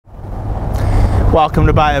Welcome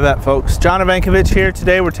to Buy a Vet, folks. John Ivankovich here.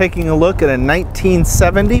 Today we're taking a look at a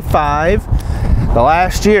 1975, the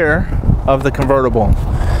last year of the convertible.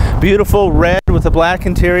 Beautiful red with a black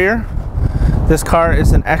interior. This car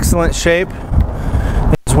is in excellent shape.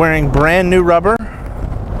 It's wearing brand new rubber.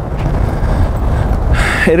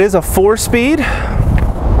 It is a 4-speed.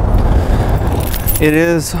 It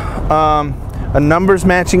is a numbers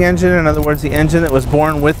matching engine, in other words the engine that was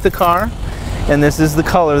born with the car. And this is the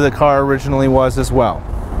color the car originally was as well.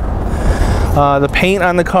 The paint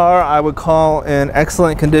on the car I would call in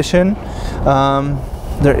excellent condition.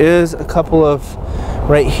 There is a couple of,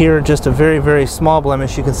 right here, just a very small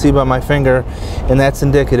blemish you can see by my finger, and that's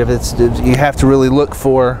indicative. You have to really look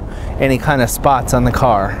for any kind of spots on the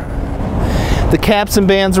car. The caps and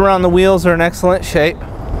bands around the wheels are in excellent shape.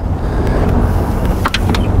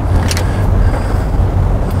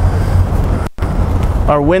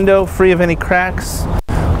 Our window free of any cracks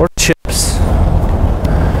or chips.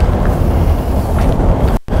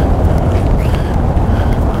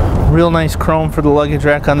 Real nice chrome for the luggage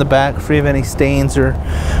rack on the back, free of any stains or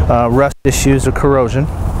rust issues or corrosion.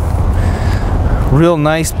 Real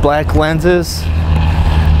nice black lenses,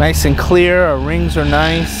 nice and clear. Our rings are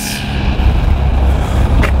nice.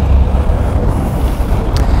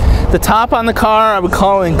 The top on the car I would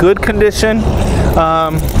call in good condition.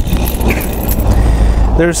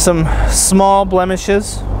 There's some small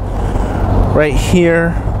blemishes right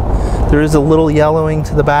here. There is a little yellowing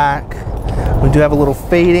to the back. We do have a little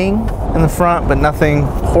fading in the front, but nothing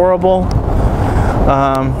horrible.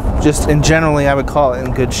 Just in generally, I would call it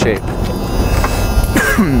in good shape.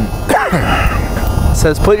 It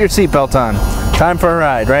says put your seatbelt on. Time for a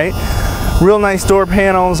ride, right? Real nice door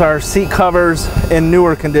panels. Our seat covers in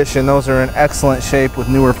newer condition. Those are in excellent shape with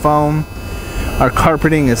newer foam. Our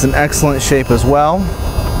carpeting is in excellent shape as well.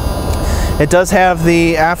 It does have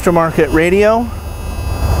the aftermarket radio,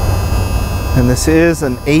 and this is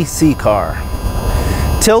an AC car.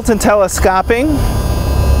 Tilt and telescoping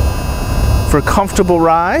for comfortable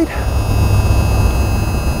ride.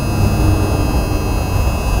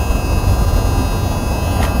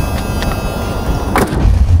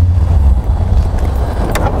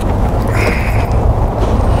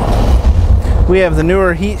 We have the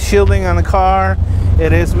newer heat shielding on the car.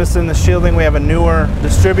 It is missing the shielding. We have a newer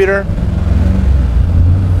distributor.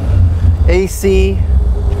 AC,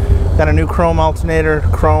 got a new chrome alternator,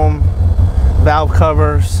 chrome valve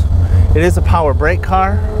covers. It is a power brake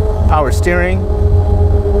car, power steering.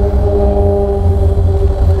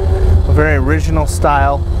 A very original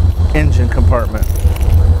style engine compartment.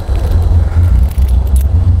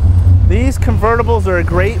 These convertibles are a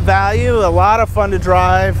great value, a lot of fun to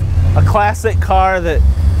drive. A classic car that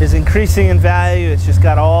is increasing in value. It's just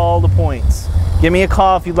got all the points. Give me a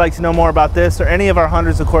call if you'd like to know more about this or any of our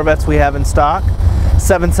hundreds of Corvettes we have in stock.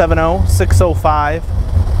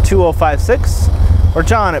 770-605-2056 or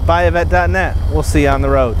John at buyavet.net. We'll see you on the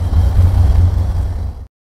road.